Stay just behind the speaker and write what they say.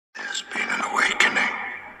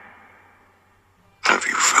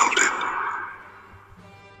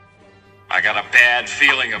got a bad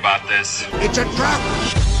feeling about this. It's a trap!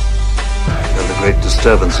 I felt a great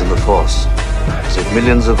disturbance in the Force, as if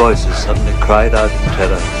millions of voices suddenly cried out in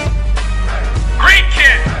terror. Great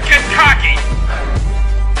kid! Get cocky!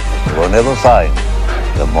 You will never find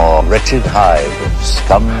a more wretched hive of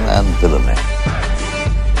scum and villainy.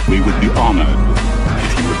 We would be honored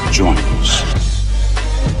if you would join us.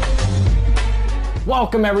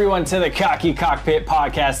 Welcome everyone to the Cockpit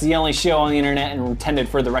podcast, the only show on the internet intended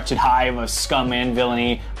for the wretched hive of scum and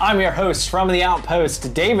villainy. I'm your host from the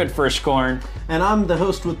Outpost, David Frischkorn. And I'm the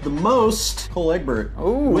host with the most, Cole Egbert.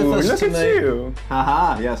 Ooh, with us look tonight, at you.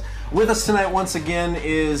 Haha, yes. With us tonight once again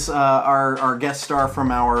is our guest star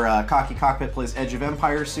from our Cockpit Plays Edge of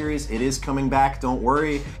Empire series. It is coming back, don't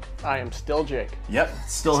worry. I am still Jake. Yep,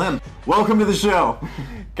 still him. Welcome to the show.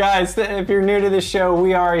 Guys, if you're new to the show,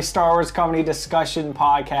 we are a Star Wars comedy discussion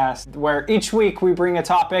podcast where each week we bring a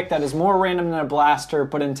topic that is more random than a blaster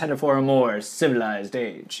but intended for a more civilized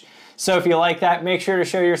age. So if you like that, make sure to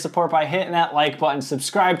show your support by hitting that like button,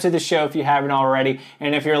 subscribe to the show if you haven't already,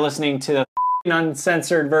 and if you're listening to the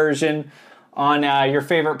uncensored version on your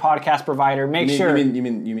favorite podcast provider, make sure... You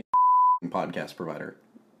mean podcast provider?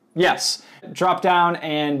 Yes. Drop down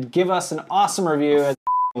and give us an awesome review. It's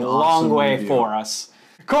a long way for us.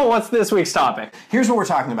 Cool, what's this week's topic? Here's what we're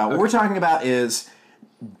talking about. What we're talking about is,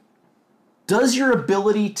 does your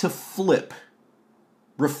ability to flip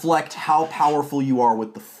reflect how powerful you are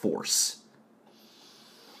with the Force?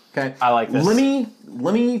 Okay. I like this. Let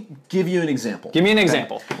me give you an example. Give me an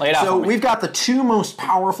example. Lay it out So for me. we've got the two most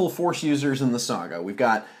powerful Force users in the saga. We've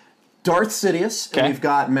got Darth Sidious, and we've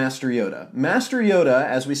got Master Yoda. Master Yoda,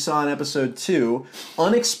 as we saw in Episode 2,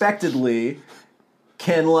 unexpectedly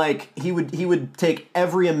can, he would take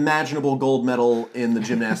every imaginable gold medal in the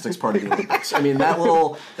gymnastics part of the Olympics. I mean, that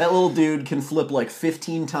little dude can flip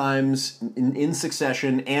 15 times in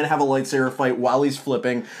succession and have a lightsaber fight while he's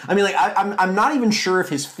flipping. I mean, I'm not even sure if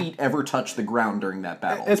his feet ever touched the ground during that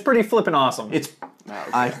battle. It's pretty flippin' awesome.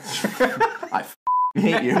 I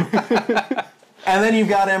hate you. And then you've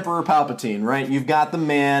got Emperor Palpatine, right? You've got the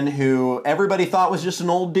man who everybody thought was just an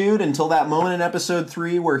old dude until that moment in Episode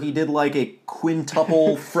 3 where he did a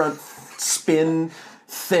quintuple front spin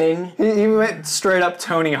thing. He went straight up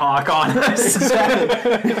Tony Hawk on us.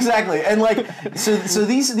 Exactly. And so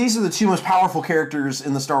these are the two most powerful characters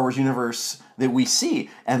in the Star Wars universe that we see,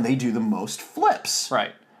 and they do the most flips.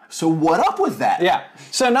 Right. So what up with that? Yeah.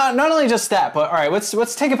 So not only just that, but all right,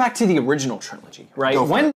 let's take it back to the original trilogy, right?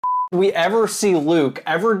 When we ever see Luke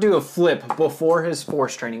ever do a flip before his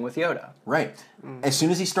Force training with Yoda? Right. As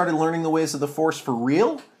soon as he started learning the ways of the Force for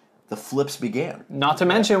real, the flips began. Not to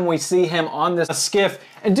mention, we see him on this skiff,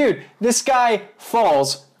 and dude, this guy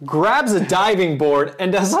falls, grabs a diving board,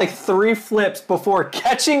 and does 3 flips before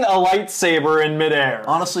catching a lightsaber in midair.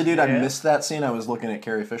 Honestly, dude, I missed that scene. I was looking at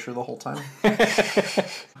Carrie Fisher the whole time.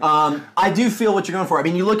 I do feel what you're going for. I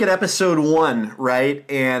mean, you look at Episode 1, right,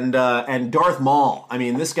 and Darth Maul. I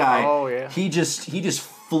mean, this guy, he just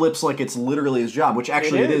flips like it's literally his job, which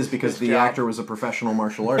actually it is because the actor was a professional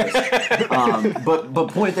martial artist. But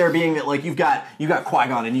point there being that you've got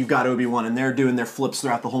Qui-Gon and you've got Obi-Wan and they're doing their flips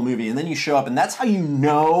throughout the whole movie, and then you show up and that's how you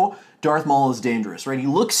know Darth Maul is dangerous, right? He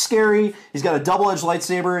looks scary, he's got a double-edged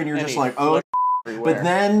lightsaber, and you're just oh. Everywhere. But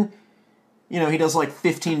then, he does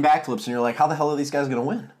 15 backflips and you're like, how the hell are these guys going to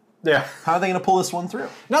win? Yeah. How are they going to pull this one through?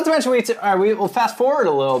 Not to mention, we'll fast forward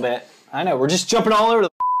a little bit. I know, we're just jumping all over the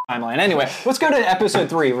timeline. Anyway, let's go to Episode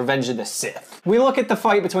 3, Revenge of the Sith. We look at the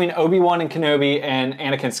fight between Obi-Wan and Kenobi and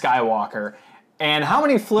Anakin Skywalker. And how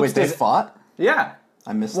many flips Wait, they fought? Yeah.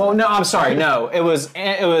 I missed that. Well, no, I'm sorry, right. No. It was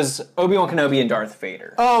Obi-Wan Kenobi and Darth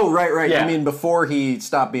Vader. Oh, right. Yeah. You mean before he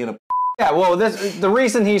stopped being a... Yeah, well, the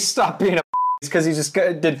reason he stopped being a is because he just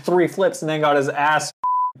did 3 flips and then got his ass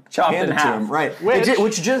chopped in half. To him, right.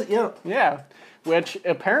 Which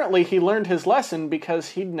apparently he learned his lesson because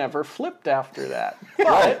he'd never flipped after that.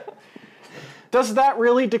 But does that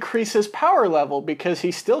really decrease his power level? Because he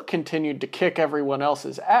still continued to kick everyone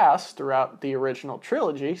else's ass throughout the original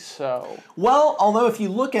trilogy, so... Well, although if you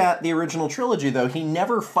look at the original trilogy, though, he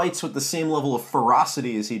never fights with the same level of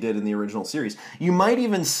ferocity as he did in the original series. You might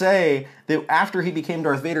even say that after he became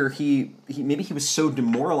Darth Vader, he maybe he was so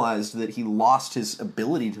demoralized that he lost his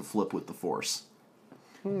ability to flip with the Force.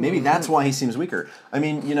 Maybe that's why he seems weaker. I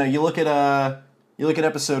mean, you look at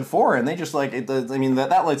Episode 4, and they just that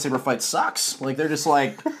lightsaber fight sucks. They're just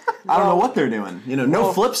I don't know what they're doing.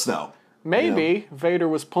 No flips though. Maybe Vader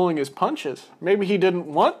was pulling his punches. Maybe he didn't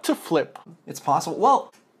want to flip. It's possible.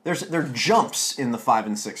 Well, there are jumps in the 5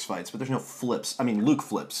 and 6 fights, but there's no flips. I mean, Luke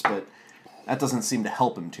flips, but that doesn't seem to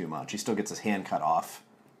help him too much. He still gets his hand cut off.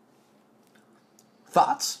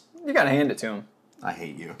 Thoughts? You gotta hand it to him. I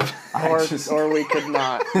hate you. Or we could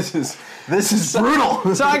not. This is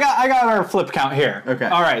brutal. So I got our flip count here. Okay.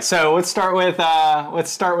 All right. So let's start with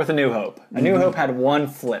A New Hope. A New Hope had 1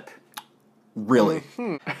 flip. Really?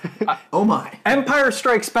 Oh my. Empire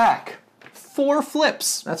Strikes Back, 4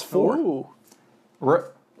 flips. That's 4. Ooh.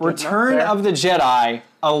 Return there. of the Jedi,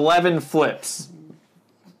 11 flips.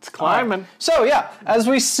 It's climbing. So yeah, as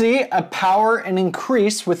we see a power and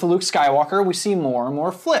increase with Luke Skywalker, we see more and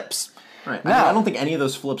more flips. Right. Now- I don't think any of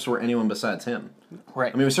those flips were anyone besides him.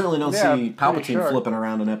 Right. I mean, we certainly don't Yeah, see pretty Palpatine sure. flipping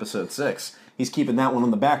around in Episode 6. He's keeping that one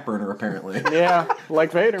on the back burner, apparently. Yeah,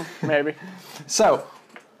 like Vader, maybe. So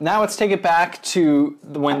now let's take it back to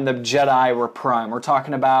when the Jedi were prime. We're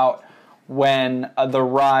talking about when the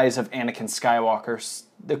rise of Anakin Skywalker,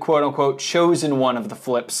 the quote-unquote chosen one of the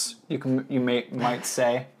flips, might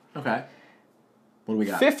say. Okay. What do we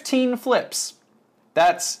got? 15 flips.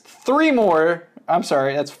 That's 4 more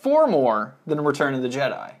than Return of the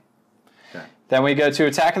Jedi. Okay. Then we go to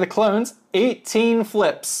Attack of the Clones, 18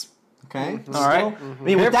 flips. Okay. All right. I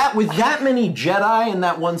mean, with that many Jedi in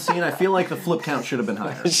that one scene, I feel like the flip count should have been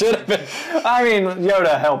higher. Should have been. I mean,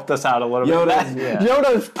 Yoda helped us out a little Yoda, bit. yeah.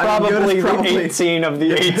 Yoda's probably the 18 of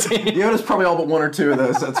the 18. Yoda's probably all but 1 or 2 of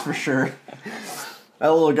those, that's for sure. That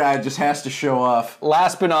little guy just has to show off.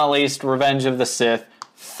 Last but not least, Revenge of the Sith,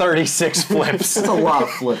 36 flips. That's a lot of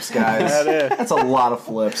flips, guys. That is. That's a lot of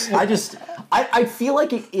flips. I feel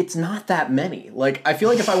like it's not that many. Like, I feel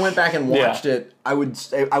like if I went back and watched it, it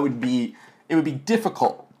would be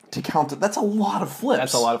difficult to count it. That's a lot of flips.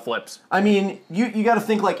 That's a lot of flips. I mean, you got to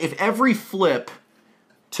think, like, if every flip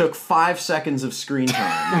took 5 seconds of screen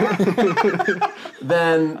time,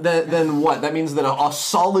 then what? That means that a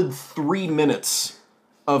solid 3 minutes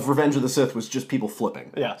of Revenge of the Sith was just people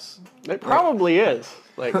flipping. Yes. It probably is.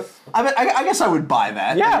 Like, I mean, I guess I would buy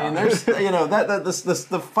that. Yeah. I mean, there's,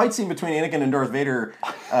 the fight scene between Anakin and Darth Vader,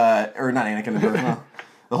 or not Anakin and Darth, well,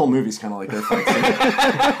 the whole movie's kind of like their fight scene.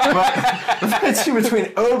 But the fight scene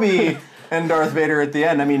between Obi and Darth Vader at the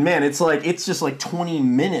end, I mean, man, it's just like 20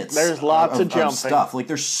 minutes. There's lots of jumping. Stuff. Like,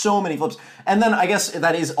 there's so many flips. And then I guess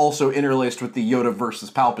that is also interlaced with the Yoda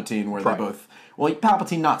versus Palpatine, where they both... Well,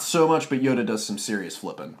 Palpatine not so much, but Yoda does some serious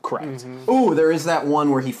flipping. Correct. Ooh, there is that one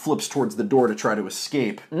where he flips towards the door to try to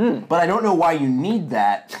escape. But I don't know why you need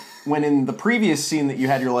that when in the previous scene that you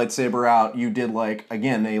had your lightsaber out, you did, like,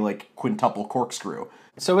 again, a, like, quintuple corkscrew.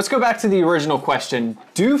 So let's go back to the original question.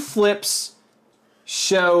 Do flips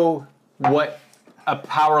show what a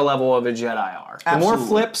power level of a Jedi are? The more Absolutely.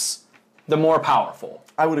 flips, the more powerful.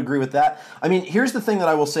 I would agree with that. I mean, here's the thing that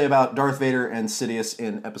I will say about Darth Vader and Sidious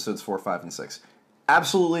in episodes 4, 5, and 6.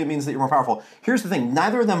 Absolutely, it means that you're more powerful. Here's the thing.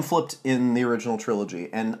 Neither of them flipped in the original trilogy,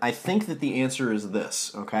 and I think that the answer is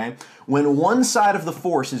this, okay? When one side of the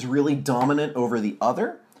Force is really dominant over the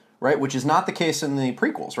other, right, which is not the case in the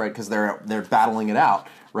prequels, right, because they're battling it out,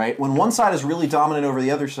 right? When one side is really dominant over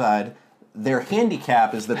the other side, their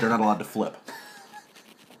handicap is that they're not allowed to flip.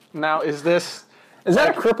 now, is this... Is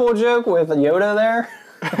that a cripple joke with Yoda there?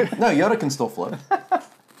 No, Yoda can still flip.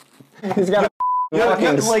 He's got a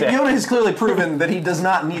walking stick. Yoda has clearly proven that he does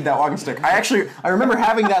not need that walking stick. I remember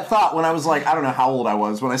having that thought when I was like, I don't know how old I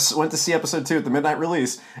was, when I went to see episode 2 at the midnight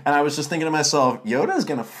release, and I was just thinking to myself, Yoda's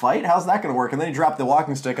gonna fight? How's that gonna work? And then he dropped the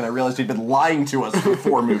walking stick, and I realized he'd been lying to us for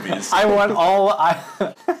 4 movies. The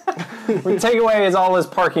takeaway is all his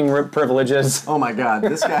parking privileges. Oh my god,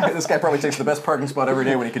 this guy probably takes the best parking spot every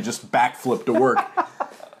day when he could just backflip to work.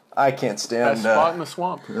 I can't stand... Best spot in the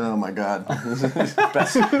swamp. Oh my god.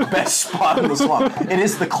 best spot in the swamp. It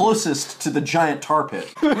is the closest to the giant tar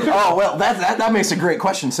pit. Oh, well, that makes a great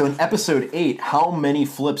question. So in episode 8, how many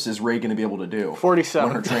flips is Rey going to be able to do? 47.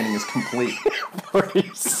 When her training is complete.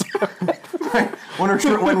 47.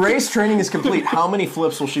 When Rey's training is complete, how many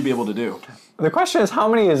flips will she be able to do? The question is, how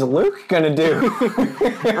many is Luke gonna do?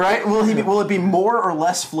 Right? Will it be more or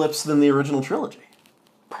less flips than the original trilogy?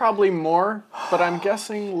 Probably more, but I'm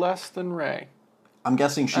guessing less than Rey. I'm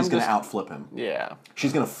guessing she's going to just- outflip him. Yeah.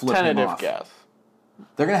 She's going to flip him Tentative off. guess.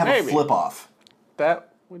 They're going to have Maybe. a flip off.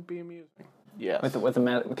 That would be amusing. Yes. with a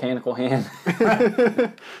mechanical hand.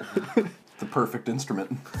 The perfect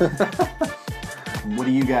instrument. What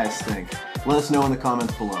do you guys think? Let us know in the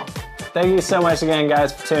comments below. Thank you so much again,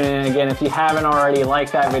 guys, for tuning in. Again, if you haven't already,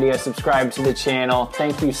 like that video, subscribe to the channel.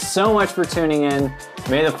 Thank you so much for tuning in.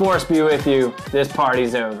 May the Force be with you. This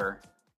party's over.